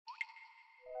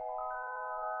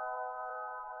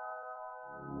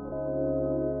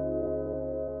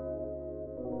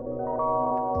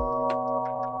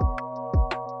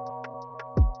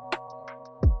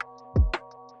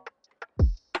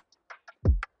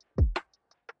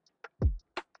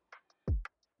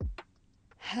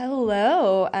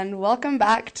Hello, and welcome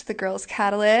back to the Girls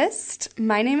Catalyst.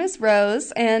 My name is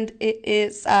Rose, and it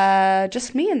is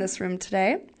just me in this room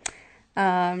today.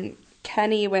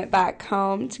 Kenny went back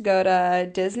home to go to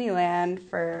Disneyland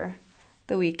for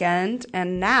the weekend,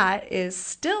 and Nat is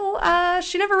still,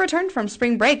 she never returned from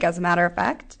spring break, as a matter of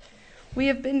fact. We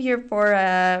have been here for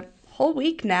a whole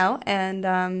week now, and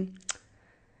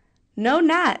no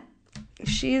Nat.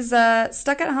 She's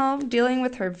stuck at home dealing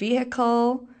with her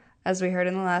vehicle, as we heard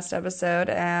in the last episode,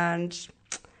 and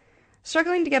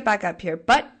struggling to get back up here.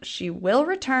 But she will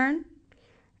return,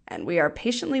 and we are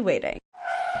patiently waiting.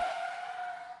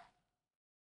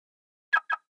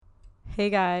 Hey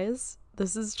guys,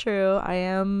 this is true. I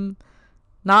am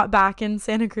not back in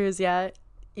Santa Cruz yet,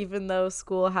 even though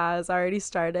school has already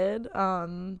started.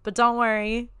 But don't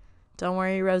worry,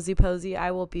 Rosie Posey.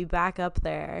 I will be back up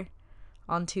there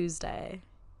on Tuesday.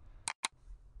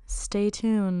 Stay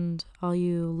tuned, all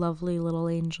you lovely little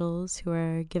angels who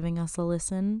are giving us a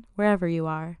listen, wherever you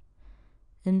are.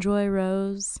 Enjoy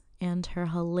Rose and her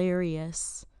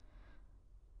hilariousness.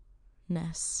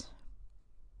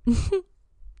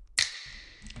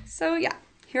 So yeah,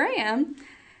 here I am.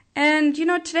 And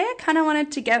today I kind of wanted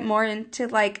to get more into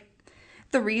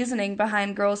the reasoning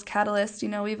behind Girls Catalyst.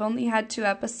 We've only had 2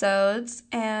 episodes,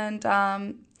 and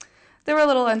they were a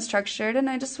little unstructured, and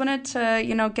I just wanted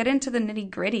to, get into the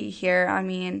nitty-gritty here. I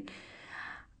mean,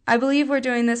 I believe we're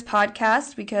doing this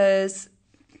podcast because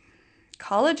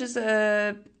college is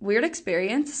a weird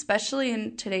experience, especially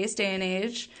in today's day and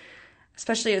age,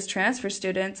 especially as transfer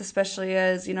students, especially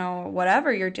as,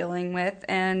 whatever you're dealing with.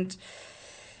 And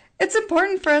it's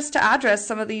important for us to address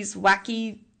some of these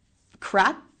wacky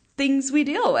crap things we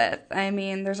deal with. I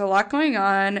mean, there's a lot going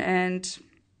on, and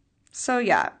so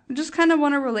yeah, I just kind of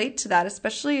want to relate to that,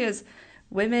 especially as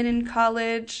women in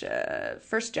college,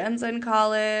 first gens in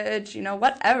college,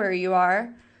 whatever you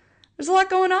are. There's a lot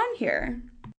going on here.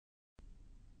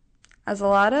 As a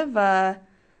lot of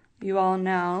you all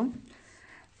know,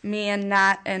 me and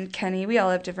Nat and Kenny, we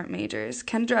all have different majors.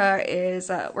 Kendra is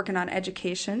working on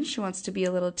education. She wants to be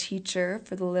a little teacher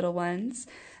for the little ones.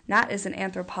 Nat is an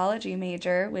anthropology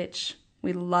major, which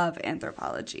we love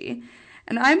anthropology.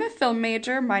 And I'm a film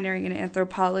major, minoring in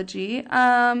anthropology.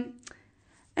 And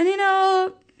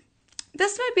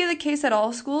this might be the case at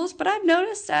all schools, but I've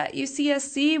noticed at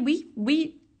UCSC,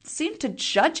 we seem to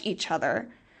judge each other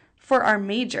for our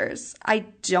majors. I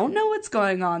don't know what's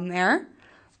going on there,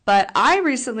 but I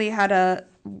recently had a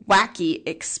wacky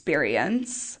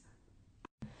experience.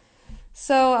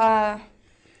 So,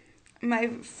 my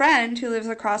friend who lives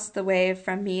across the way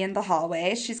from me in the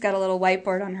hallway, she's got a little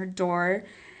whiteboard on her door,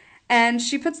 and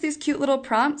she puts these cute little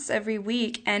prompts every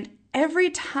week, and every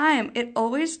time it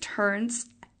always turns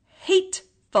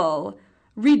hateful,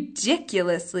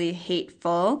 ridiculously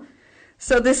hateful.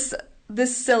 So this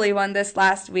silly one this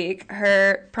last week,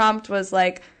 her prompt was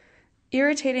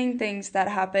irritating things that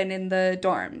happen in the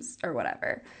dorms or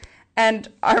whatever. And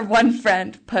our one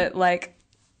friend put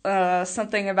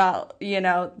something about,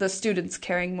 the students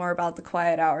caring more about the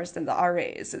quiet hours than the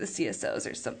RAs or the CSOs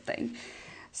or something.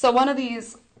 So one of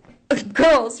these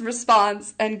girls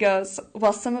responds and goes,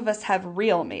 well, some of us have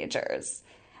real majors.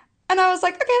 And I was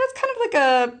like, okay, that's kind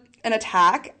of an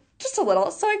attack, just a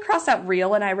little. So I crossed out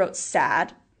real and I wrote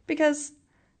sad, because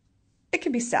it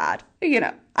can be sad.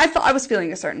 I was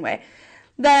feeling a certain way.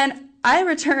 Then I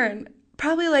return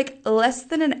probably less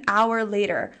than an hour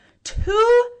later.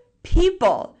 2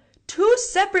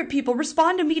 separate people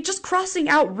respond to me just crossing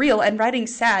out real and writing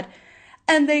sad.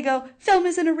 And they go, film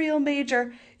isn't a real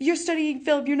major. You're studying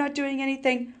film. You're not doing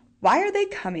anything. Why are they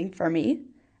coming for me?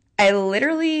 I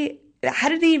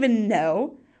didn't even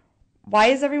know. Why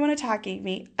is everyone attacking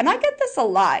me? And I get this a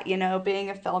lot, being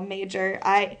a film major.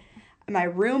 My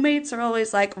roommates are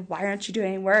always like, why aren't you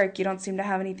doing work? You don't seem to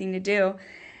have anything to do.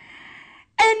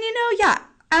 And, yeah,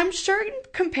 I'm sure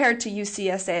compared to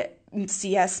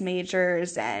CS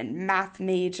majors and math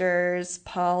majors,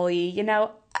 poly,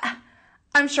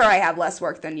 I'm sure I have less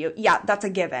work than you. Yeah, that's a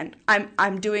given.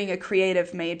 I'm doing a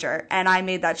creative major, and I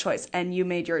made that choice, and you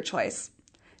made your choice.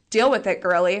 Deal with it,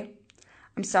 girly.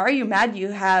 I'm sorry you're mad you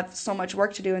have so much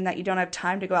work to do and that you don't have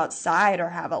time to go outside or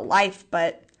have a life,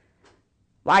 but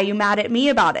why are you mad at me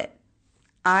about it?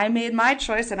 I made my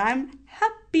choice, and I'm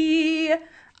happy.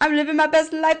 I'm living my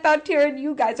best life out here, and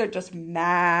you guys are just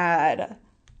mad.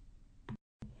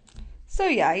 So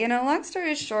yeah, long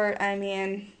story short, I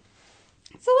mean,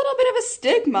 it's a little bit of a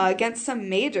stigma against some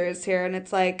majors here, and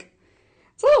it's a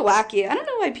little wacky. I don't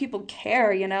know why people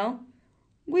care,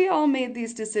 We all made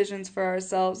these decisions for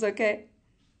ourselves, okay?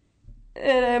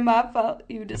 It ain't my fault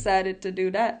you decided to do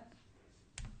that.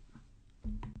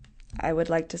 I would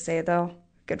like to say, though,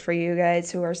 good for you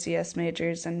guys who are CS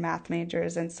majors and math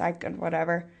majors and psych and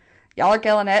whatever. Y'all are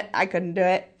killing it. I couldn't do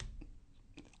it,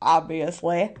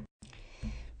 obviously.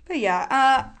 But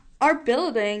yeah, our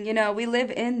building, we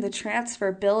live in the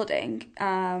transfer building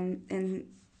in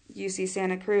UC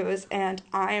Santa Cruz, and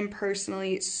I am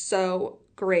personally so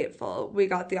grateful we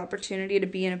got the opportunity to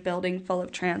be in a building full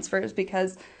of transfers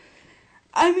because,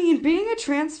 being a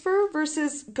transfer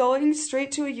versus going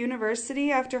straight to a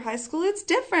university after high school, it's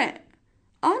different.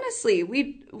 Honestly,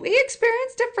 we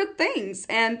experience different things,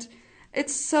 and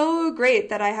it's so great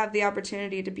that I have the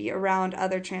opportunity to be around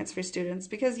other transfer students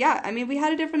because, we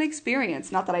had a different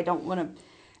experience. Not that I don't want to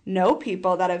know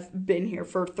people that have been here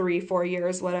for 3-4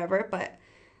 years, whatever, but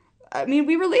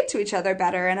we relate to each other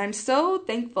better, and I'm so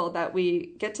thankful that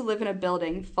we get to live in a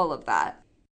building full of that.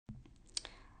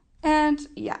 And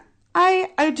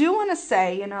I do want to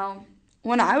say,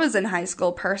 when I was in high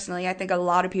school personally, I think a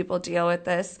lot of people deal with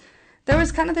this. There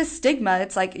was kind of this stigma.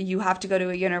 It's like you have to go to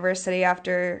a university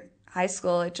after high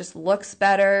school. It just looks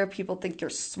better. People think you're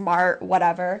smart,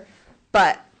 whatever.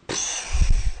 But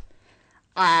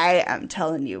I am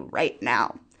telling you right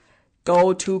now,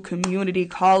 go to community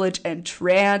college and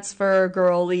transfer,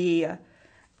 girly.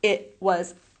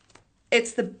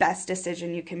 It's the best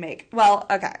decision you can make. Well,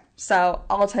 okay, so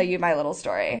I'll tell you my little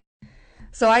story.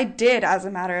 So I did, as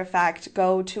a matter of fact,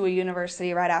 go to a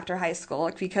university right after high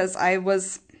school because I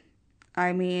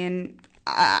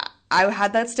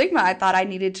had that stigma. I thought I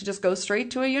needed to just go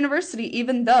straight to a university,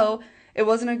 even though it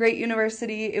wasn't a great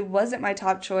university. It wasn't my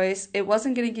top choice. It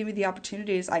wasn't going to give me the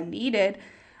opportunities I needed.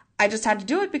 I just had to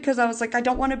do it because I was like, I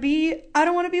don't want to be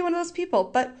one of those people.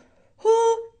 But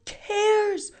who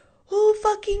cares? Who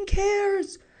fucking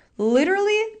cares?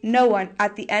 Literally no one.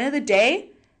 At the end of the day,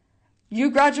 you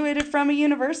graduated from a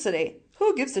university.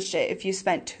 Who gives a shit if you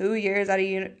spent 2 years at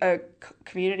a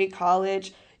community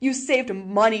college? You saved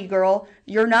money, girl.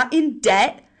 You're not in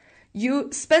debt. You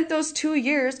spent those 2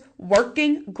 years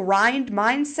working, grind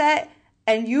mindset,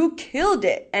 and you killed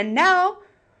it. And now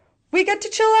we get to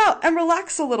chill out and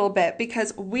relax a little bit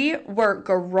because we were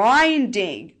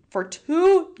grinding for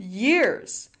 2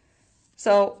 years.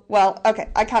 So, okay,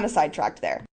 I kind of sidetracked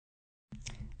there.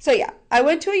 So I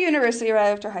went to a university right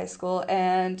after high school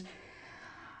and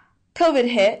COVID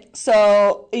hit.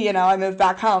 So, I moved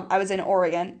back home. I was in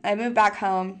Oregon. I moved back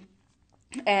home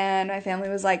and my family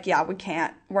was like,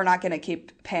 we're not going to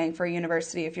keep paying for a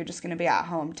university if you're just going to be at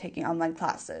home taking online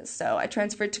classes. So I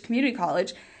transferred to community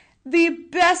college. The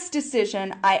best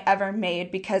decision I ever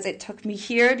made because it took me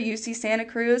here to UC Santa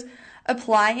Cruz.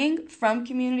 Applying from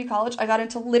community college, I got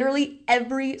into literally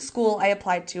every school I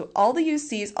applied to, all the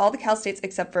UCs, all the Cal States,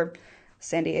 except for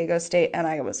San Diego State, and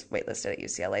I was waitlisted at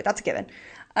UCLA. That's a given.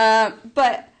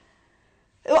 But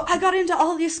I got into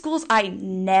all these schools I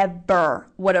never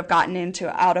would have gotten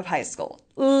into out of high school.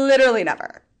 Literally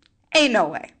never. Ain't no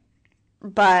way.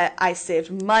 But I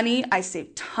saved money, I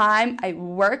saved time, I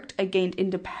worked, I gained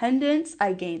independence,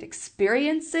 I gained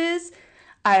experiences,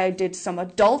 I did some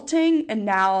adulting, and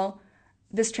now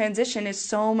this transition is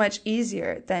so much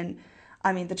easier than,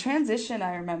 the transition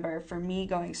I remember for me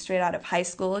going straight out of high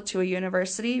school to a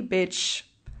university, bitch,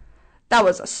 that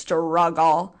was a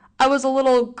struggle. I was a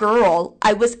little girl.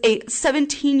 I was a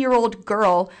 17-year-old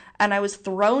girl, and I was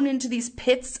thrown into these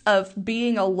pits of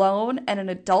being alone and an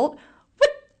adult.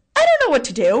 I don't know what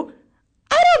to do.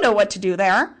 I don't know what to do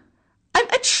there. I'm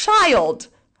a child.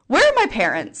 Where are my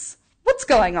parents? What's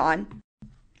going on?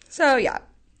 So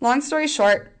long story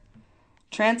short,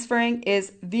 transferring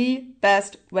is the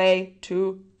best way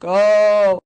to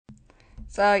go.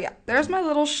 So there's my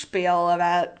little spiel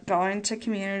about going to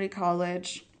community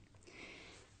college.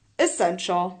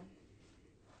 Essential.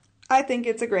 I think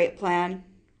it's a great plan.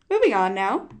 Moving on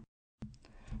now.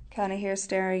 Kind of here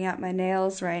staring at my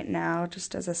nails right now.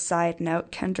 Just as a side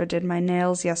note, Kendra did my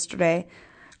nails yesterday.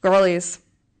 Girlies,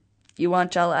 you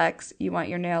want Gel X? You want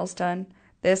your nails done?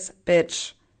 This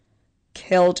bitch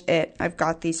killed it. I've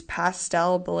got these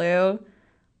pastel blue.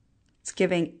 It's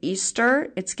giving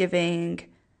Easter. It's giving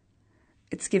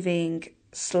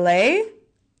sleigh.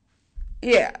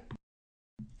 Yeah.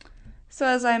 So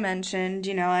as I mentioned,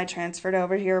 I transferred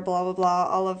over here, blah, blah,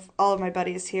 blah. All of my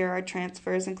buddies here are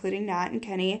transfers, including Nat and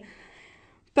Kenny.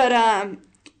 But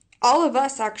all of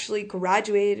us actually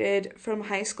graduated from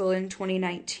high school in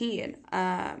 2019.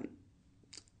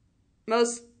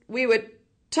 We would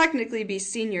technically be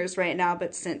seniors right now,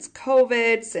 but since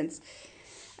COVID, since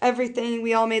everything,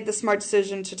 we all made the smart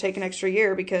decision to take an extra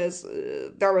year because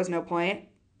there was no point.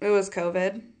 It was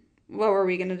COVID. What were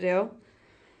we going to do?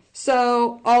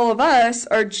 So all of us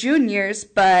are juniors,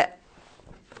 but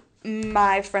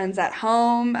my friends at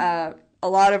home, a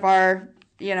lot of our,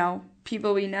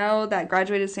 people we know that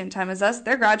graduated the same time as us,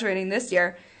 they're graduating this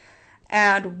year.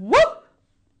 And whoop!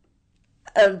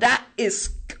 That is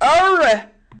scary.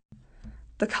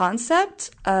 The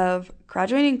concept of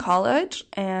graduating college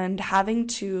and having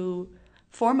to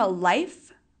form a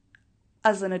life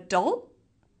as an adult,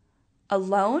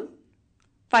 alone,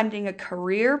 finding a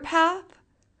career path,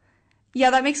 yeah,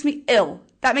 that makes me ill.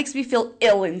 That makes me feel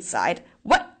ill inside.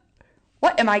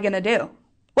 What am I going to do?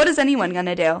 What is anyone going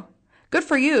to do? Good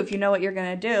for you if you know what you're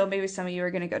going to do. Maybe some of you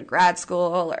are going to go to grad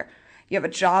school or you have a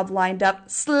job lined up.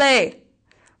 Slay.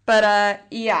 But,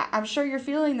 yeah, I'm sure you're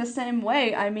feeling the same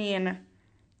way. I mean,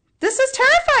 this is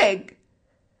terrifying.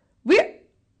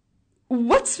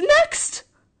 What's next?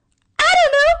 I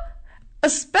don't know.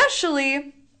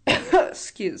 Especially,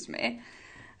 excuse me,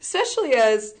 especially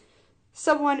as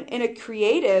someone in a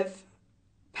creative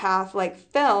path like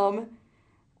film,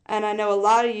 and I know a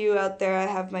lot of you out there, I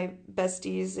have my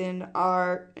besties in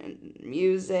art and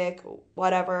music,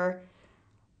 whatever.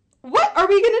 What are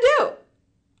we gonna do?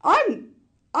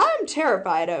 I'm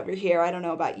terrified over here. I don't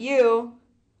know about you,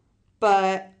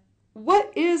 but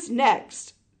what is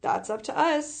next? That's up to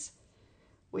us.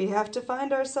 We have to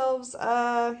find ourselves,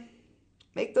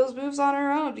 make those moves on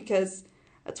our own, because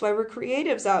that's why we're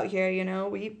creatives out here,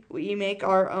 We make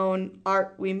our own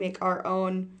art. We make our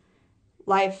own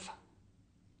life.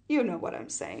 You know what I'm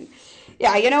saying.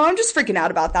 Yeah, I'm just freaking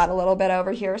out about that a little bit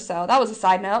over here, so that was a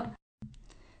side note.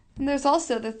 And there's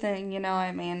also the thing,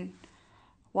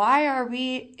 why are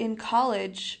we in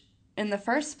college in the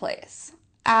first place?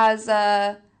 As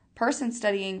a person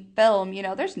studying film,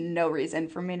 there's no reason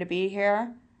for me to be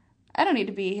here. I don't need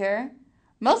to be here.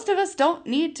 Most of us don't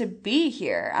need to be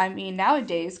here. I mean,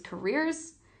 nowadays,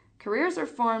 careers are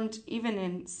formed even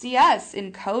in CS,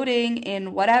 in coding,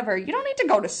 in whatever. You don't need to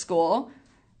go to school.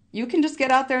 You can just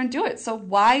get out there and do it. So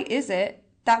why is it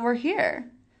that we're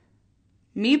here?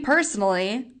 Me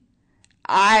personally,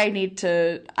 I need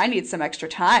some extra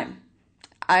time.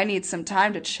 I need some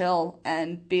time to chill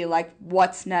and be like,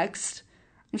 what's next?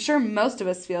 I'm sure most of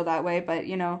us feel that way, but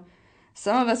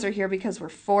some of us are here because we're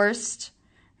forced.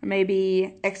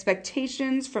 Maybe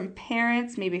expectations from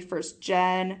parents, maybe first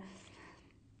gen.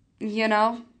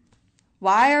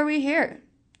 Why are we here?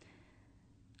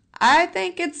 I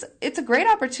think it's a great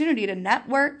opportunity to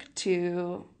network,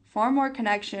 to form more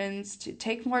connections, to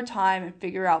take more time and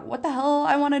figure out what the hell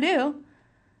I want to do.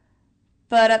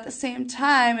 But at the same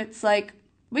time, it's like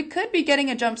we could be getting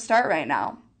a jump start right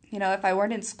now. If I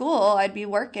weren't in school, I'd be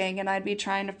working and I'd be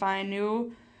trying to find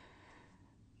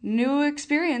new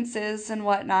experiences and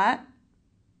whatnot.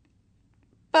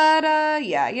 But,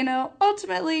 yeah,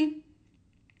 ultimately,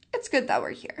 it's good that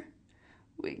we're here.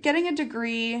 Getting a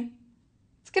degree,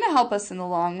 it's going to help us in the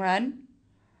long run.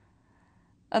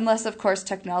 Unless, of course,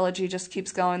 technology just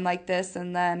keeps going like this,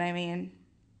 and then,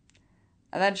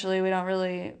 eventually we're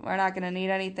not going to need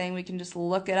anything. We can just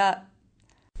look it up.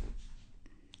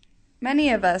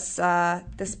 Many of us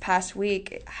this past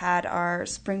week had our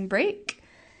spring break.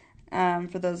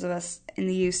 For those of us in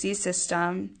the UC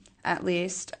system, at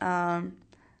least. Got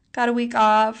a week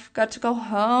off, got to go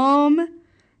home,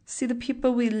 see the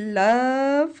people we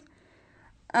love.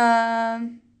 I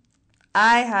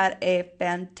had a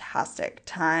fantastic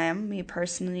time, me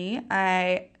personally.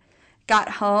 I got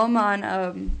home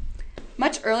on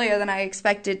much earlier than I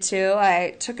expected to.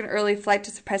 I took an early flight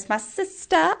to surprise my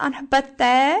sister on her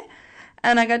birthday,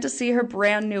 and I got to see her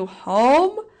brand new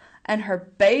home and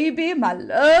her baby, my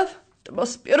love, the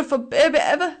most beautiful baby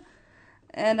ever.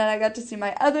 And then I got to see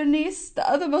my other niece, the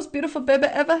other most beautiful baby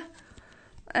ever.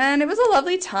 And it was a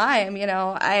lovely time,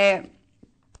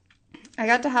 I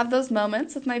got to have those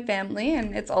moments with my family,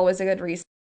 and it's always a good reason.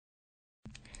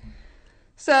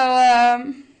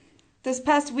 So, this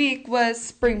past week was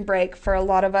spring break for a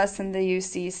lot of us in the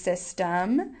UC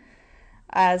system,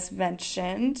 as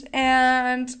mentioned,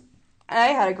 and I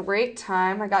had a great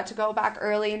time. I got to go back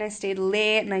early and I stayed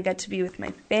late, and I got to be with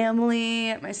my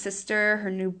family, my sister,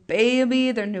 her new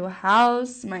baby, their new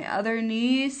house, my other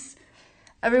niece,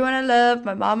 everyone I love,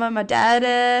 my mama, my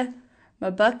daddy, my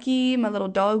Bucky, my little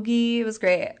doggy. It was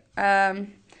great. But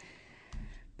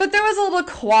there was a little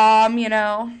qualm,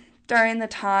 during the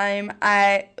time.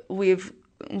 We've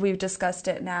discussed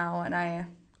it now, and I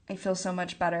feel so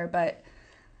much better, but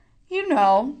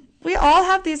we all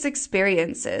have these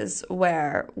experiences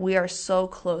where we are so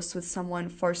close with someone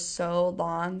for so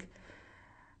long,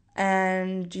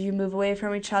 and you move away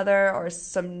from each other, or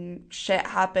some shit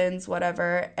happens,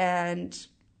 whatever, and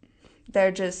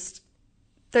they're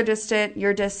distant,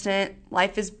 you're distant,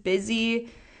 life is busy,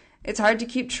 it's hard to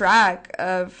keep track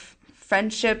of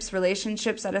friendships,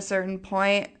 relationships at a certain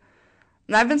point.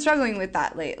 And I've been struggling with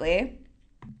that lately.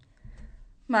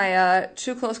 My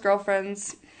two close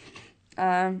girlfriends,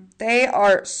 they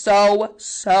are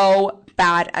so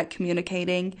bad at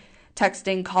communicating,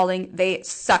 texting, calling. They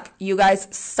suck. You guys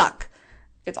suck.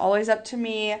 It's always up to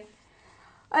me.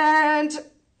 And,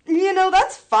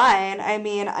 that's fine. I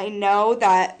mean, I know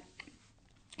that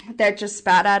they're just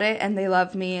bad at it and they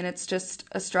love me and it's just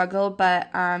a struggle. But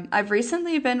I've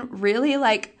recently been really,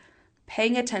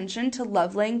 paying attention to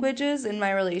love languages in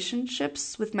my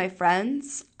relationships with my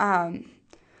friends.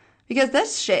 Because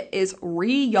this shit is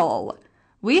real.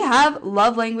 We have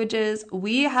love languages.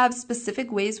 We have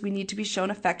specific ways we need to be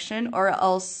shown affection, or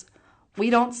else we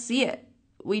don't see it.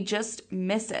 We just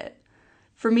miss it.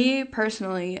 For me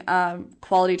personally,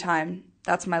 quality time,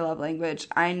 that's my love language.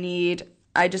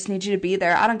 I just need you to be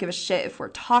there. I don't give a shit if we're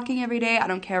talking every day. I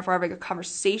don't care if we're having a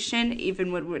conversation,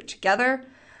 even when we're together.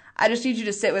 I just need you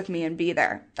to sit with me and be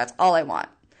there. That's all I want.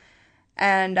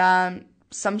 And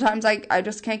sometimes I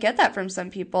just can't get that from some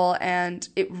people, and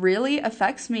it really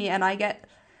affects me, and I get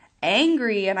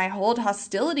angry, and I hold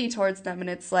hostility towards them, and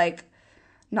it's like,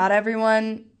 not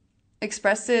everyone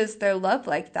expresses their love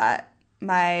like that.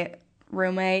 My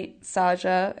roommate,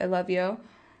 Saja, I love you.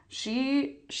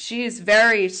 She's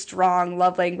very strong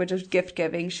love language of gift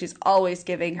giving. She's always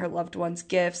giving her loved ones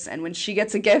gifts, and when she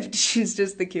gets a gift, she's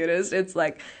just the cutest. It's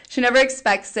like, she never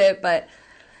expects it, but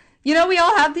we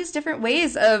all have these different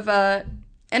ways of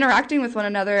interacting with one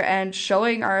another and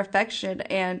showing our affection,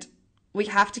 and we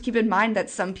have to keep in mind that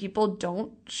some people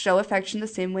don't show affection the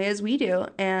same way as we do,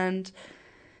 and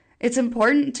it's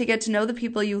important to get to know the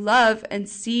people you love and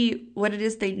see what it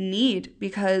is they need,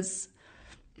 because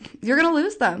you're going to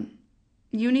lose them.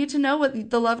 You need to know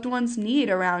what the loved ones need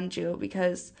around you,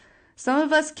 because some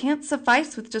of us can't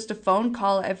suffice with just a phone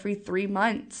call every 3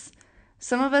 months.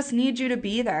 Some of us need you to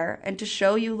be there and to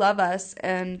show you love us,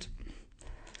 and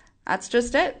that's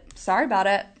just it. Sorry about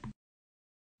it.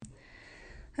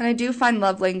 And I do find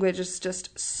love language is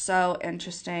just so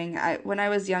interesting. When I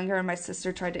was younger and my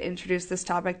sister tried to introduce this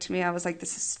topic to me, I was like,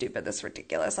 this is stupid, this is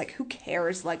ridiculous. Like, who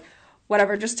cares? Like,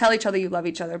 whatever, just tell each other you love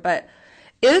each other. But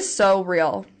it is so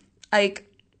real.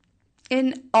 Like,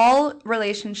 in all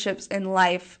relationships in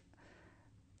life,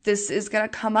 this is going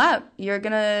to come up. You're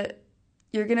going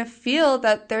to feel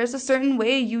that there's a certain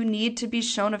way you need to be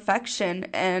shown affection,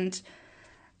 and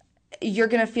you're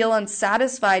going to feel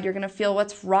unsatisfied. You're going to feel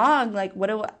what's wrong. Like,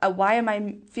 why am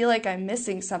I feel like I'm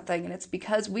missing something? And it's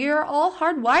because we are all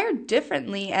hardwired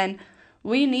differently, and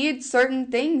we need certain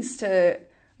things to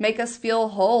make us feel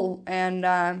whole. And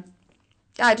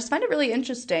I just find it really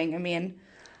interesting. I mean,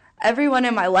 everyone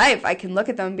in my life, I can look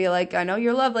at them and be like, I know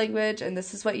your love language, and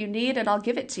this is what you need, and I'll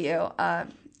give it to you.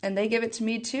 And they give it to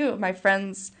me too. My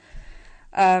friends,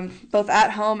 both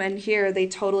at home and here, they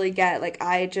totally get, like,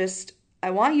 I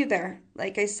want you there.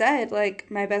 Like I said, like,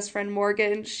 my best friend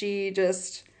Morgan, she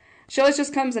always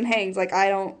just comes and hangs. Like,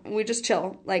 we just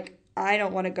chill. Like, I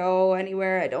don't want to go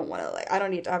anywhere. I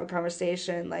don't need to have a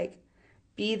conversation. Like,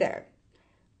 be there.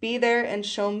 Be there and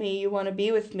show me you want to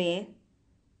be with me.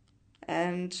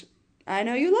 And I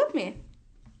know you love me.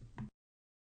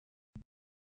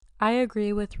 I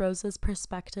agree with Rose's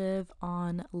perspective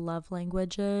on love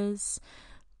languages,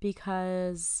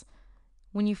 because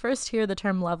when you first hear the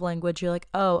term love language, you're like,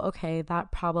 oh, okay,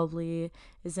 that probably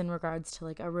is in regards to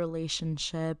like a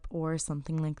relationship or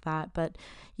something like that. But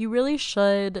you really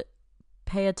should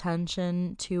pay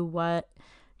attention to what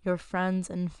your friends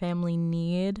and family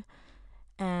need.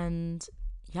 And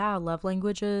yeah, love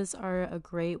languages are a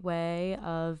great way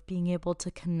of being able to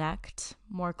connect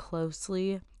more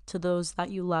closely to those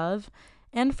that you love,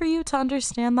 and for you to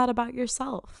understand that about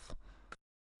yourself.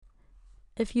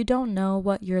 If you don't know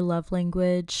what your love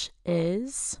language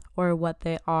is or what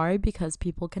they are, because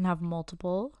people can have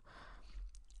multiple,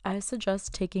 I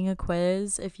suggest taking a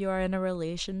quiz. If you are in a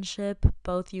relationship,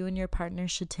 both you and your partner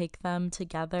should take them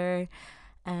together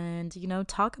and,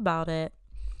 talk about it.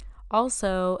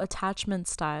 Also, attachment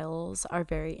styles are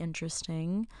very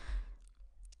interesting.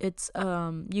 It's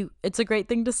a great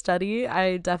thing to study.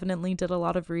 I definitely did a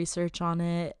lot of research on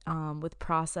it with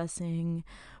processing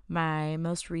my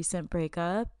most recent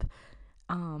breakup.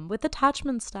 With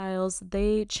attachment styles,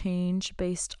 they change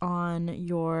based on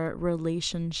your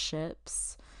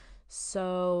relationships.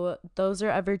 So those are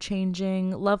ever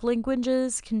changing. Love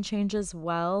languages can change as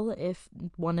well. If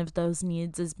one of those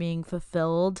needs is being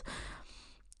fulfilled,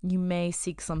 you may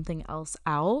seek something else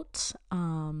out.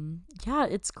 Yeah,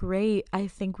 it's great. I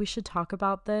think we should talk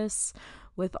about this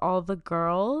with all the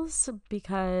girls,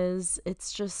 because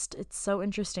it's so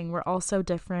interesting. We're all so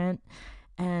different,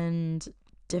 and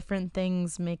different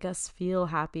things make us feel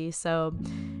happy. So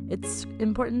it's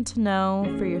important to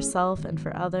know for yourself and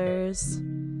for others.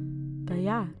 But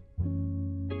yeah.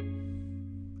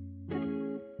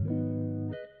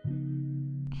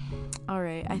 All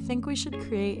right, I think we should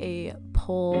create a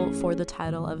poll for the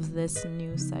title of this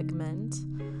new segment.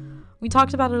 We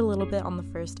talked about it a little bit on the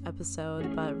first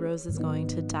episode, but Rose is going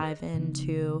to dive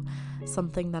into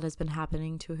something that has been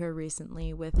happening to her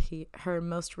recently with her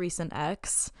most recent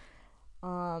ex.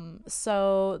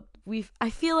 So I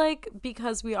feel like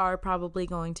because we are probably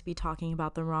going to be talking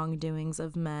about the wrongdoings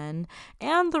of men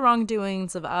and the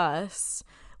wrongdoings of us,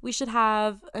 we should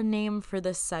have a name for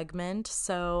this segment.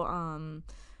 So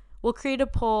we'll create a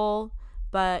poll,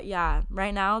 but yeah,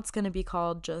 right now it's going to be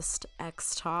called just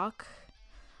X Talk.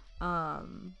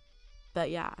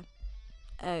 But yeah,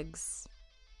 exes.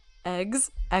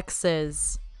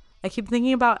 I keep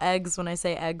thinking about eggs when I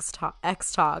say X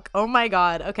Talk. Oh my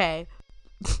god, okay.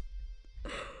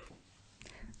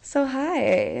 So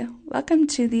hi, welcome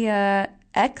to the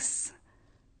X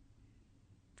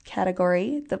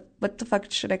category. What the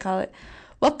fuck should I call it?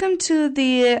 Welcome to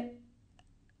the...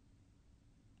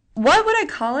 What would I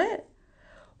call it?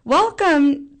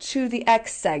 Welcome to the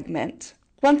X segment.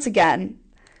 Once again,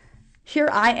 here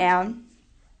I am,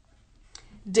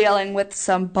 dealing with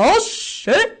some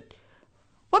bullshit.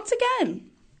 Once again.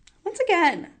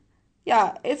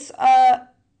 Yeah, it's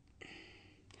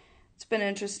been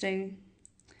interesting.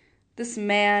 This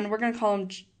man, we're gonna call him,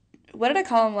 what did I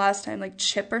call him last time? Like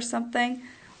Chip or something?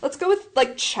 Let's go with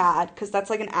like Chad, because that's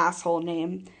like an asshole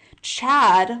name.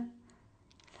 Chad.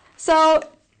 So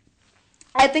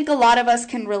I think a lot of us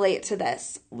can relate to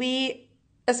this.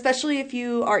 Especially if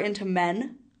you are into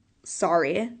men,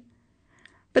 sorry.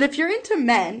 But if you're into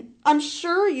men, I'm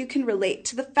sure you can relate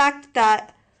to the fact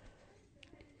that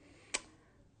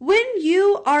when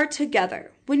you are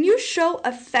together, when you show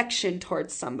affection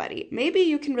towards somebody, maybe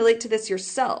you can relate to this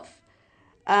yourself.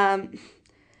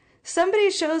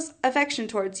 Somebody shows affection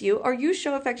towards you, or you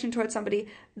show affection towards somebody,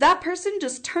 that person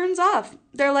just turns off.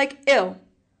 They're like, ew.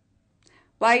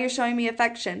 Why are you showing me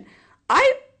affection?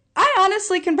 I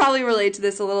honestly can probably relate to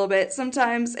this a little bit.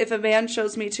 Sometimes if a man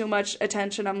shows me too much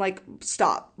attention, I'm like,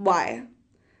 stop. Why?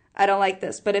 I don't like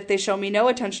this. But if they show me no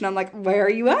attention, I'm like, where are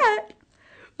you at?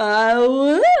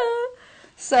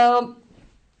 So,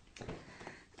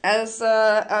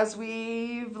 as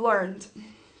we've learned,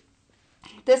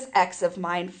 this ex of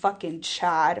mine, fucking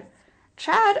Chad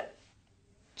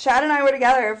and I were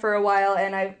together for a while,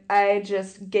 and I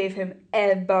just gave him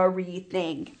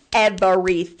everything.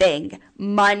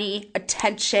 Money,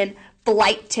 attention,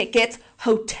 flight tickets,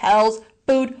 hotels,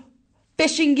 food,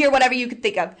 fishing gear, whatever you could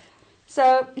think of.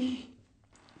 So,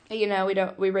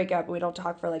 we break up, we don't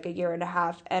talk for like a year and a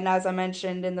half. And as I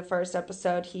mentioned in the first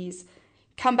episode, he's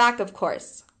come back, of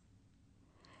course.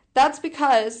 That's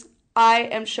because I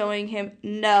am showing him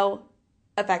no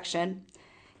affection.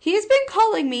 He's been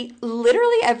calling me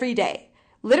literally every day.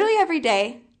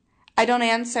 I don't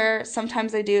answer.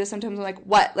 Sometimes I do. Sometimes I'm like,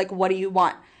 what? Like, what do you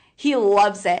want? He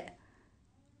loves it.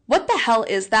 What the hell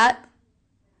is that?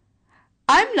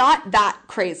 I'm not that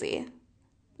crazy.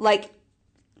 Like,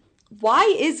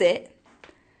 why is it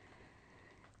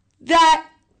that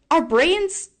our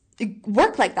brains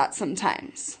work like that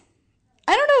sometimes?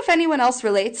 I don't know if anyone else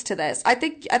relates to this. I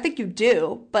think you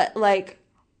do, but like,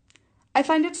 I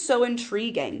find it so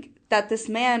intriguing that this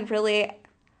man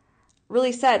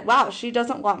really said, wow, she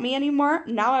doesn't want me anymore.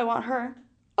 Now I want her.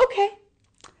 Okay.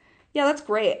 Yeah, that's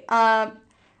great.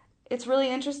 It's really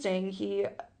interesting.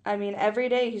 Every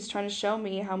day he's trying to show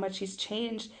me how much he's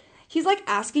changed. He's like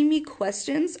asking me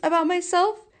questions about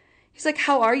myself. He's like,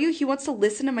 how are you? He wants to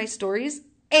listen to my stories.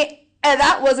 And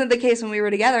that wasn't the case when we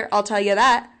were together. I'll tell you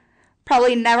that.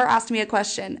 Probably never asked me a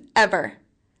question, ever.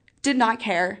 Did not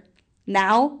care.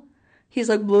 Now, he's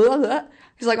like, blah, blah.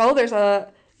 He's like, oh, there's how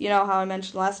I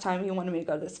mentioned last time he wanted me to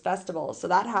go to this festival. So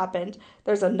that happened.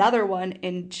 There's another one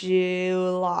in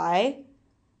July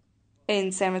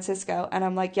in San Francisco. And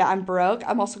I'm like, yeah, I'm broke.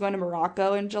 I'm also going to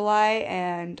Morocco in July.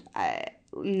 And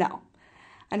no.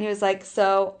 And he was like,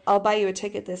 so I'll buy you a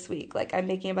ticket this week. Like, I'm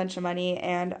making a bunch of money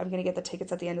and I'm going to get the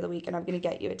tickets at the end of the week and I'm going to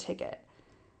get you a ticket.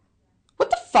 What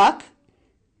the fuck?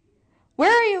 Where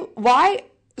are you? Why?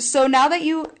 So now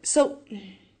you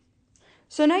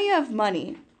have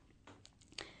money.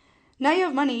 Now you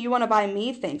have money, you want to buy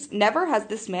me things. Never has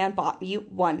this man bought me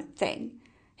one thing.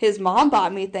 His mom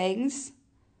bought me things.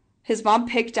 His mom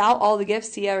picked out all the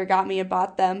gifts he ever got me and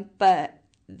bought them. But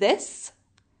this?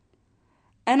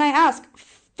 And I ask,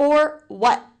 for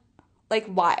what? Like,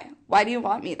 why? Why do you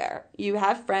want me there? You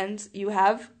have friends. You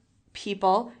have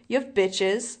people. You have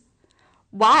bitches.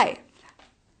 Why?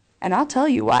 And I'll tell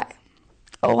you why.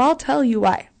 Oh, I'll tell you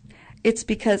why. It's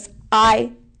because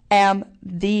I am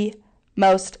the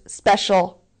most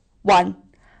special one.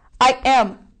 I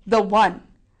am the one.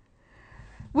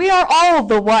 We are all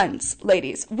the ones,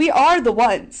 ladies. We are the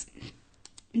ones.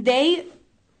 They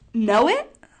know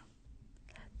it.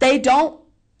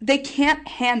 They can't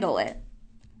handle it.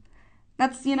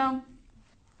 That's, and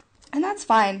that's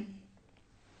fine.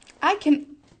 I can,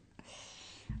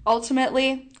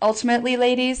 ultimately,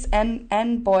 ladies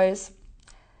and boys,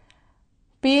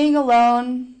 being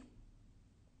alone,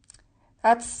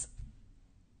 that's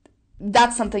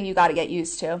something you got to get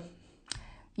used to.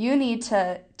 You need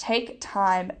to take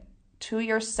time to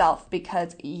yourself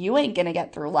because you ain't going to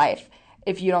get through life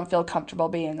if you don't feel comfortable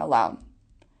being alone.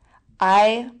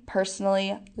 I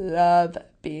personally love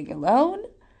being alone.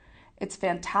 It's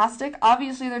fantastic.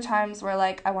 Obviously, there are times where,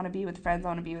 I want to be with friends, I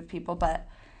want to be with people, but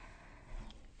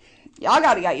y'all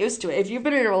got to get used to it. If you've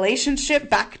been in a relationship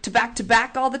back to back to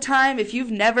back all the time, if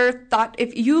you've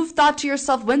thought to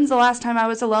yourself, when's the last time I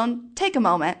was alone? Take a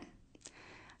moment.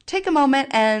 Take a moment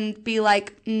and be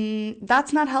like,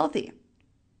 that's not healthy.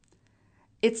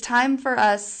 It's time for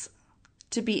us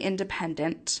to be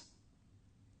independent,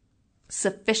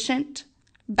 sufficient,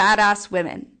 badass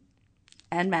women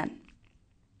and men.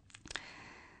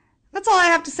 That's all I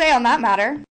have to say on that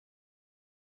matter.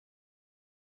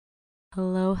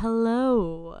 Hello.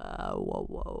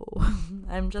 Whoa.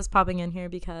 I'm just popping in here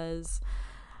because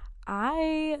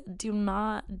I do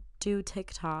not do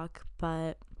TikTok,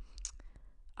 but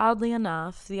oddly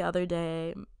enough, the other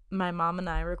day, my mom and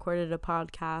I recorded a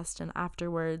podcast, and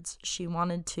afterwards, she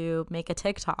wanted to make a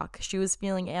TikTok. She was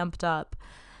feeling amped up,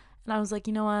 and I was like,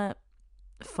 you know what?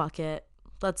 Fuck it.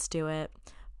 Let's do it.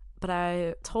 But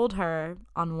I told her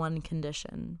on one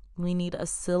condition. We need a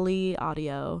silly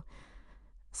audio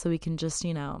so we can just,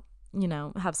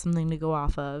 have something to go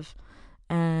off of.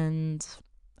 And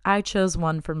I chose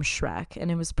one from Shrek, and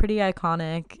it was pretty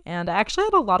iconic, and I actually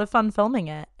had a lot of fun filming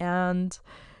it. And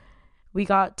we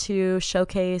got to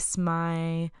showcase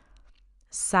my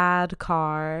sad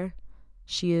car.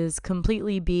 She is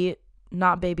completely beat,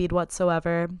 not babied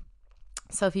whatsoever.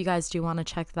 So if you guys do want to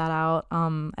check that out,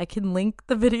 I can link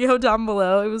the video down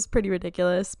below. It was pretty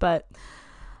ridiculous, but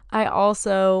I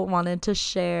also wanted to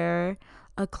share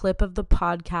a clip of the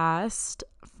podcast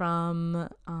from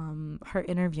her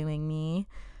interviewing me.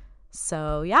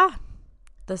 So yeah,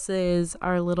 this is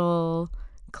our little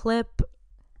clip.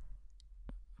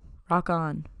 Rock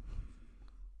on.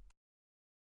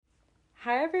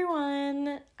 Hi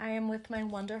everyone, I am with my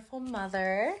wonderful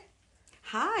mother.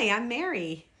 Hi, I'm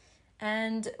Mary.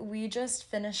 And we just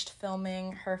finished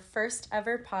filming her first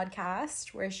ever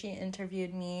podcast where she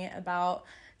interviewed me about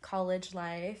college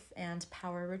life and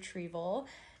power retrieval.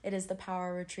 It is the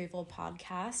Power Retrieval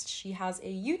Podcast. She has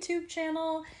a YouTube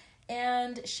channel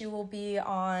and she will be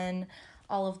on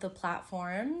all of the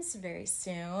platforms very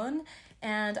soon.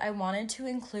 And I wanted to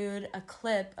include a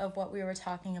clip of what we were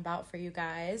talking about for you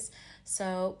guys.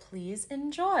 So please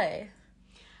enjoy.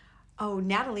 Oh,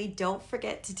 Natalie, don't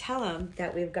forget to tell them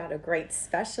that we've got a great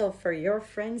special for your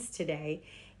friends today.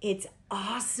 It's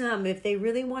awesome. If they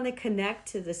really want to connect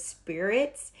to the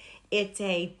spirits, it's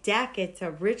a deck. It's a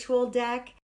ritual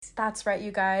deck. That's right,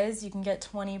 you guys. You can get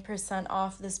 20%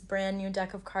 off this brand new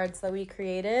deck of cards that we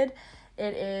created.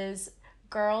 It is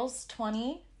Girls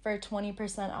 20 for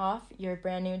 20% off your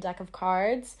brand new deck of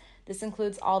cards. This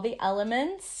includes all the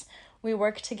elements. We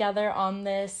work together on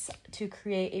this to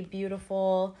create a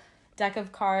beautiful deck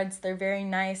of cards. They're very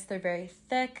nice, they're very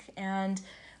thick, and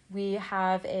we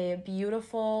have a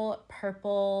beautiful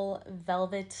purple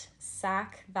velvet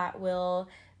sack that you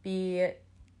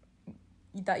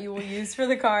will use for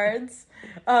the cards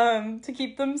to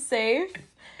keep them safe.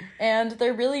 And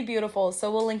they're really beautiful,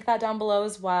 so we'll link that down below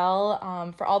as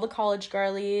well. For all the college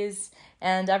girlies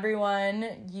and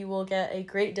everyone, you will get a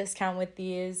great discount with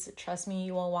these. Trust me,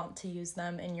 you will want to use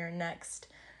them in your next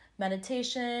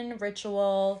meditation,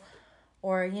 ritual,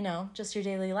 or, just your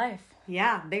daily life.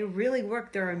 Yeah, they really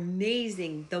work. They're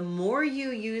amazing. The more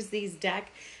you use these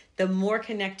deck, the more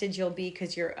connected you'll be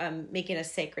because you're making a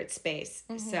sacred space.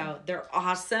 Mm-hmm. So they're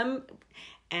awesome.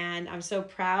 And I'm so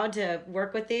proud to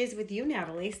work with these with you,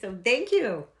 Natalie. So thank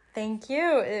you. Thank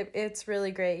you. It's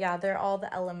really great. Yeah, they're all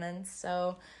the elements.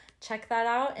 So check that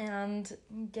out and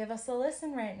give us a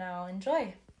listen right now.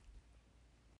 Enjoy.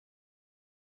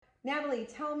 Natalie,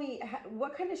 tell me,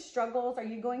 what kind of struggles, are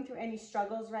you going through any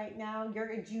struggles right now? You're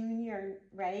a junior,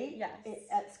 right? Yes.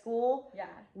 At school? Yeah.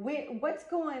 What's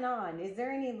going on? Is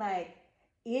there any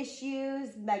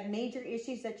issues, major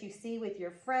issues that you see with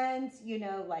your friends,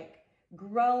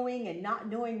 growing and not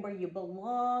knowing where you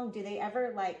belong? Do they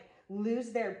ever like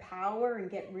lose their power and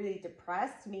get really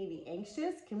depressed, maybe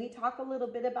anxious? Can we talk a little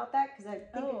bit about that? Because I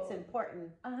think it's important.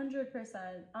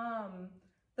 100%.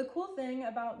 The cool thing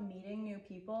about meeting new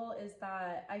people is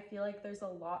that I feel like there's a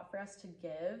lot for us to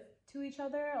give to each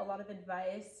other, a lot of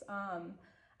advice.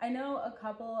 I know a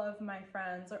couple of my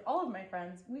friends, or all of my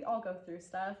friends, we all go through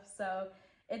stuff. So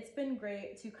it's been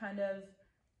great to kind of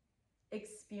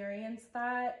experience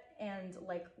that and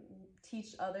like teach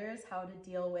others how to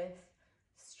deal with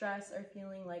stress or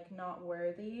feeling like not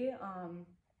worthy.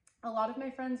 A lot of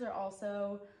my friends are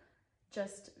also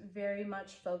just very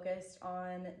much focused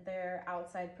on their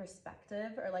outside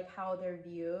perspective or like how they're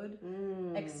viewed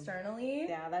externally.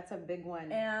 Yeah, that's a big one.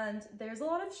 And there's a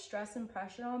lot of stress and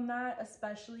pressure on that,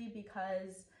 especially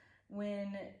because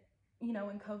when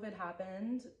COVID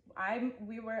happened, I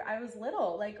was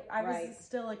little, like I was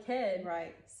still a kid.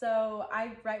 Right. So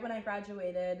right when I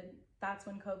graduated, that's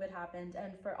when COVID happened.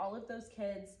 And for all of those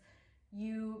kids,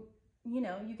 you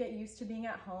get used to being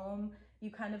at home. You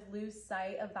kind of lose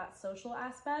sight of that social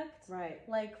aspect. Right.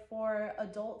 Like for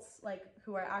adults, like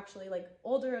who are actually like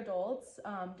older adults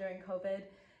during COVID,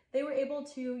 they were able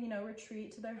to,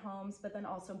 retreat to their homes, but then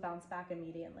also bounce back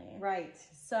immediately. Right.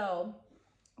 So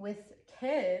with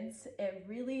kids, it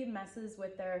really messes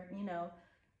with their,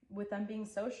 with them being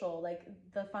social, like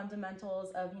the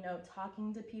fundamentals of,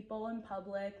 talking to people in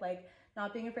public, like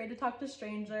not being afraid to talk to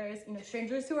strangers,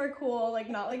 strangers who are cool, like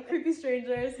not like creepy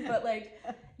strangers, but like,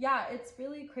 yeah, it's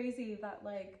really crazy that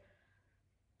like,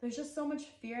 there's just so much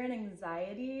fear and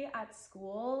anxiety at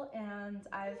school. And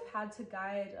I've had to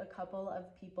guide a couple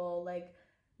of people, like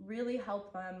really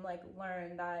help them like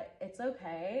learn that it's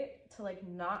okay to like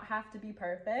not have to be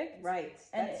perfect. Right.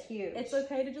 That's huge. It's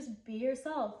okay to just be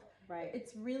yourself. Right.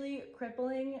 It's really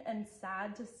crippling and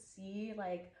sad to see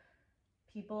like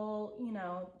people,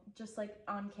 just like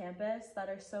on campus that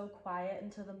are so quiet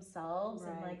and to themselves.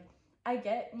 Right. And like, I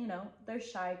get, there's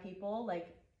shy people,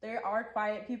 like there are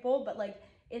quiet people, but like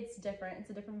it's different. It's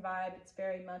a different vibe. It's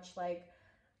very much like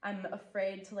I'm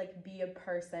afraid to like be a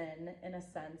person in a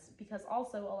sense, because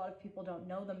also a lot of people don't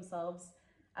know themselves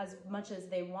as much as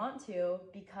they want to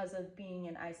because of being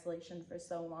in isolation for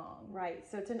so long. Right.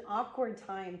 So it's an awkward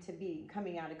time to be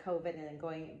coming out of COVID and then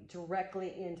going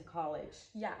directly into college.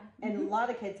 Yeah. And a lot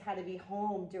of kids had to be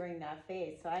home during that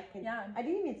phase. So I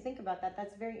didn't even think about that.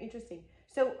 That's very interesting.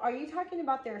 So are you talking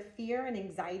about their fear and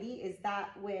anxiety? Is that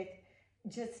with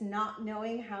just not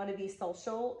knowing how to be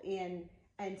social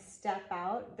and step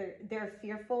out? They're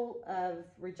fearful of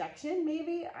rejection,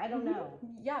 maybe? I don't know.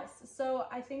 Yes. So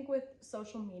I think with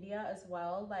social media as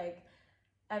well, like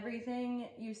everything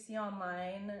you see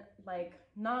online, like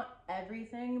not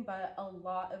everything, but a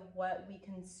lot of what we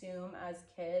consume as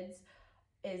kids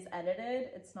is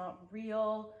edited. It's not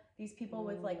real. These people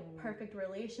with like perfect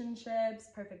relationships,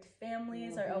 perfect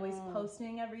families are always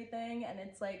posting everything. And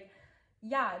it's like,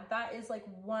 yeah, that is like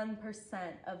 1%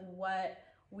 of what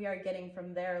we are getting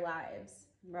from their lives.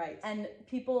 Right. And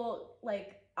people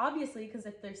like, obviously, because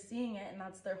if they're seeing it and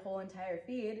that's their whole entire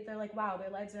feed, they're like, wow,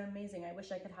 their lives are amazing. I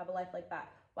wish I could have a life like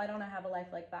that. Why don't I have a life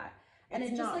like that? And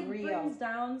it's it just like real. brings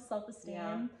down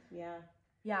self-esteem. Yeah.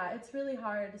 Yeah, it's really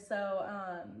hard. So,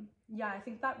 yeah, I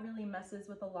think that really messes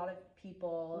with a lot of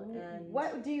people. And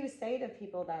what do you say to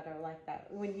people that are like that?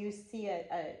 When you see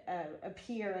a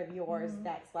peer of yours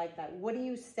that's like that, what do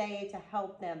you say to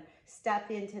help them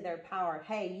step into their power?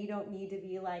 Hey, you don't need to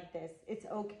be like this. It's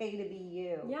okay to be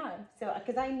you. Yeah. So,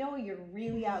 because I know you're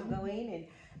really outgoing,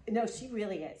 and no, she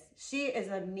really is. She is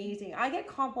amazing. I get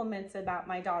compliments about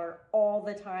my daughter all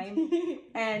the time,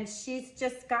 and she's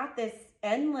just got this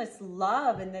endless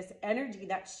love and this energy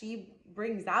that she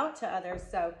brings out to others.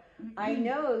 So I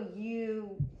know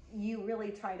you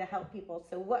really try to help people.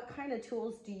 So what kind of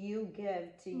tools do you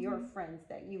give to your friends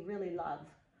that you really love?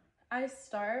 I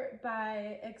start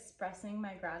by expressing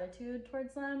my gratitude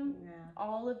towards them. Yeah.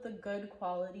 All of the good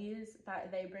qualities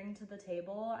that they bring to the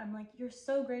table. I'm like, you're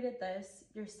so great at this.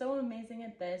 You're so amazing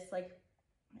at this. Like,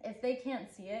 if they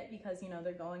can't see it because,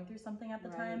 they're going through something at the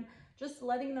time, just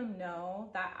letting them know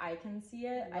that I can see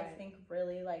it, I think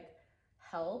really like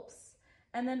helps.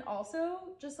 And then also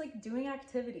just like doing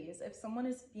activities. If someone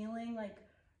is feeling like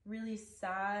really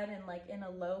sad and like in a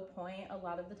low point, a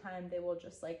lot of the time they will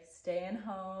just like stay in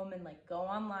home and like go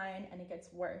online, and it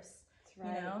gets worse.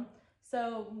 That's right.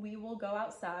 So we will go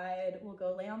outside, we'll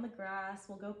go lay on the grass,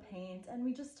 we'll go paint, and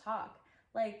we just talk.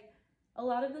 Like a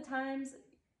lot of the times,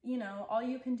 all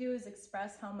you can do is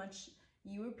express how much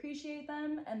you appreciate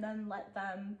them, and then let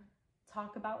them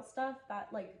talk about stuff that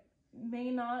like you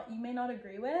may not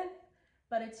agree with,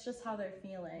 but it's just how they're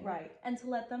feeling. Right. And to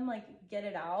let them like get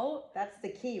it out. That's the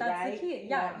key, That's right? the key.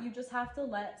 Yeah. You just have to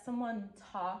let someone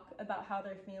talk about how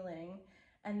they're feeling.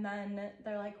 And then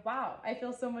they're like, wow, I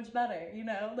feel so much better, you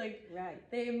know? Like, right.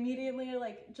 They immediately are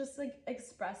like, just like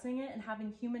expressing it and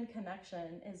having human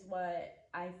connection is what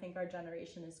I think our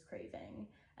generation is craving.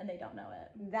 And they don't know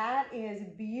it. That is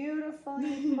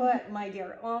beautifully put, my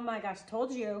dear. Oh my gosh,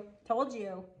 told you.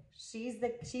 She's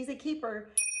a keeper.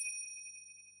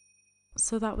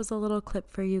 So that was a little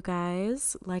clip for you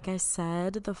guys. Like I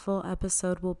said, the full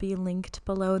episode will be linked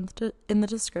below in the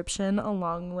description,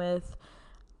 along with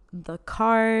the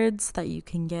cards that you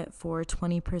can get for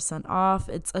 20% off.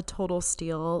 It's a total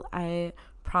steal. I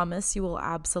promise you will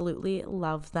absolutely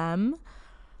love them.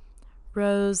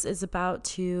 Rose is about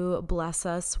to bless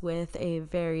us with a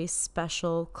very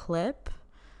special clip.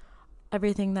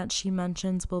 Everything that she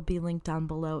mentions will be linked down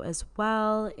below as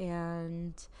well.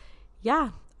 And yeah,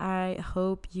 I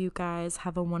hope you guys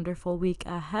have a wonderful week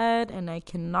ahead, and I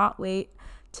cannot wait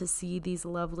to see these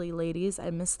lovely ladies.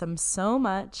 I miss them so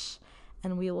much,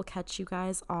 and we will catch you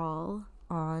guys all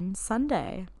on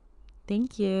Sunday.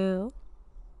 Thank you.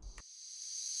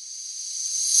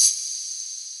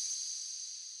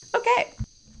 Okay.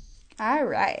 All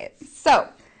right. So,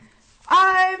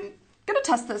 I'm going to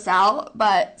test this out,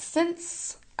 but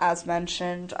since, as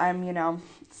mentioned, I'm,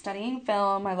 studying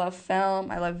film, I love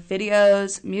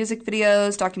videos, music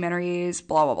videos, documentaries,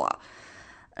 blah, blah, blah.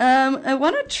 I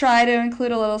want to try to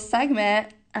include a little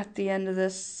segment at the end of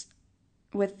this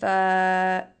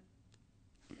I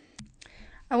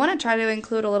want to try to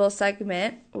include a little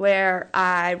segment where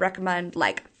I recommend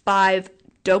like 5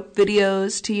 dope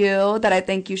videos to you that I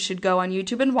think you should go on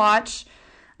YouTube and watch.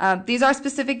 These are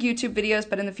specific YouTube videos,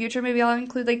 but in the future maybe I'll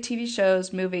include like TV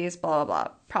shows, movies, blah, blah,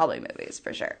 blah. Probably movies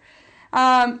for sure.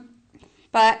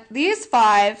 But these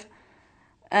 5,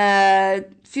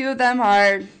 few of them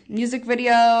are music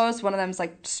videos. One of them is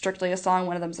like strictly a song.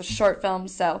 One of them is a short film.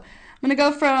 So I'm going to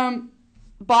go from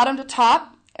bottom to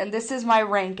top, and this is my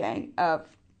ranking of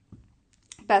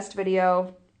best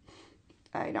video.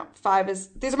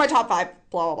 These are my top 5,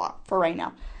 blah, blah, blah, for right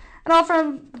now. And I'll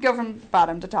go from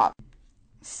bottom to top.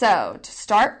 So, to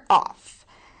start off,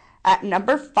 at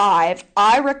number 5,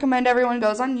 I recommend everyone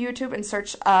goes on YouTube and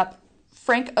search up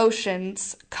Frank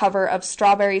Ocean's cover of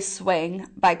Strawberry Swing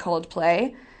by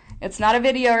Coldplay. It's not a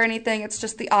video or anything, it's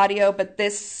just the audio, but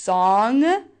this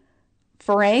song,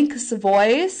 Frank's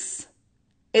voice,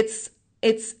 it's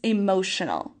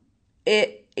emotional.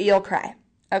 You'll cry,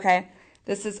 okay?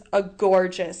 This is a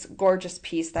gorgeous, gorgeous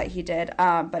piece that he did,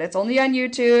 but it's only on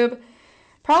YouTube,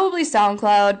 probably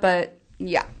SoundCloud, but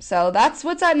yeah. So that's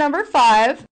what's at number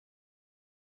 5.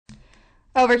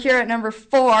 Over here at number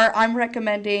 4, I'm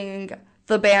recommending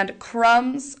the band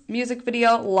Crumb's music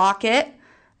video, Lock It,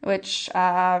 which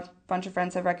a bunch of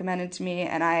friends have recommended to me,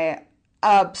 and I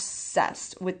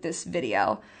obsessed with this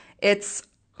video. It's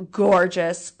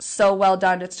gorgeous, so well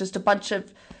done. It's just a bunch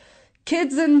of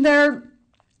kids in their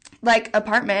like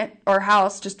apartment or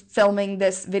house just filming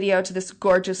this video to this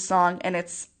gorgeous song, and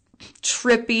it's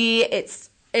trippy. It's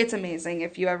amazing.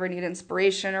 If you ever need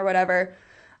inspiration or whatever,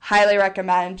 highly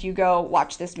recommend you go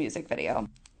watch this music video.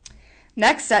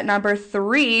 Next, at number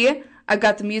 3, I've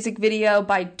got the music video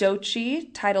by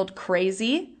Doechii titled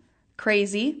Crazy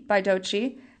by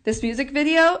Doechii. This music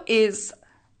video is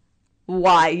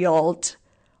wild,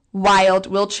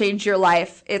 will change your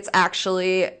life. It's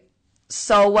actually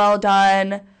so well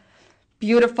done,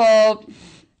 beautiful.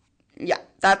 Yeah,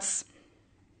 that's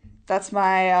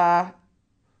my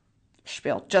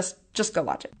spiel. Just go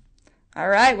watch it. All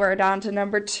right, we're down to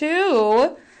number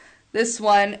 2. This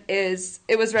one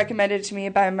it was recommended to me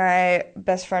by my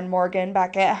best friend Morgan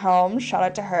back at home. Shout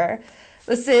out to her.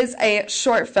 This is a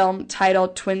short film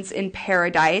titled Twins in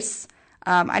Paradise.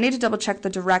 I need to double check the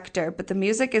director, but the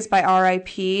music is by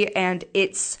R.I.P. and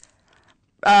it's,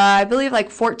 I believe, like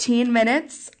 14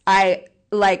 minutes. If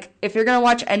you're going to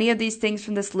watch any of these things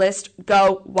from this list,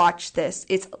 go watch this.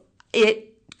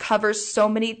 It covers so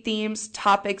many themes,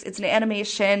 topics. It's an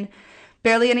animation,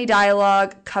 barely any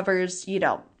dialogue, covers,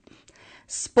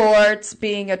 sports,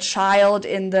 being a child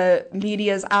in the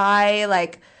media's eye,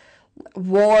 like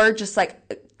war, just like,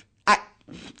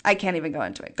 I can't even go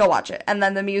into it. Go watch it. And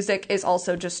then the music is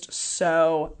also just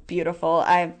so beautiful.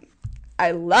 I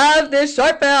love this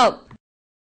short film.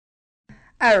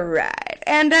 All right.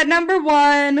 And at number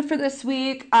 1 for this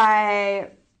week, I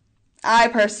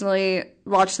personally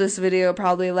watch this video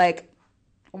probably like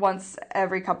once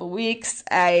every couple weeks.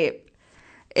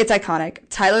 It's iconic.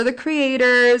 Tyler, the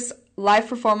Creator's live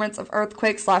performance of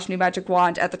Earthquake / New Magic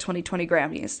Wand at the 2020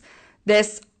 Grammys.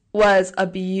 This was a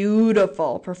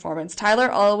beautiful performance. Tyler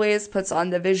always puts on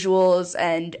the visuals,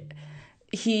 and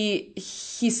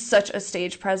he's such a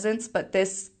stage presence, but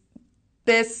this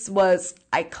was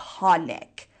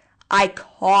iconic.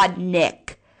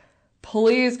 Iconic.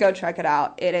 Please go check it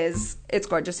out. It's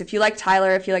gorgeous. If you like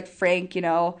Tyler, if you like Frank,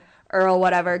 Earl,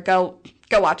 whatever, go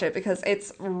watch it, because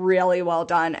it's really well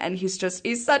done, and he's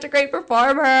such a great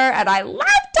performer, and I love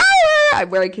Tyler. I'm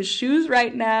wearing his shoes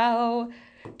right now,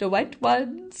 the white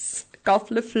ones, Golf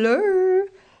Le Fleur.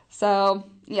 So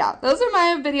yeah, those are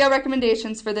my video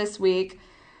recommendations for this week.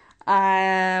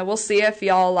 We'll see if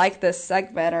y'all like this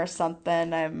segment or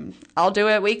something. I'll do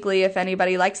it weekly. If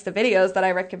anybody likes the videos that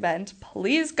I recommend,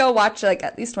 please go watch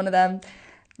at least one of them.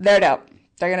 They're dope.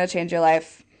 They're gonna change your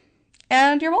life,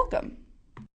 and you're welcome.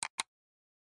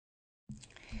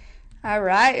 All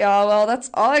right, y'all. Well, that's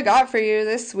all I got for you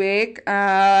this week.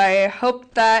 I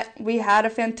hope that we had a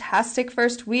fantastic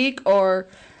first week, or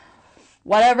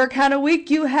whatever kind of week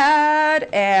you had,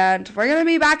 and we're going to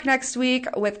be back next week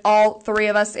with all three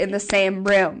of us in the same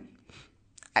room.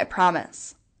 I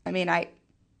promise. I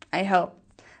hope.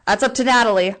 That's up to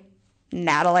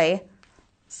Natalie.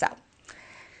 So,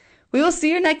 we will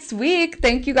see you next week.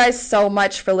 Thank you guys so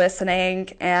much for listening,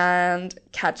 and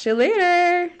catch you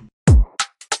later.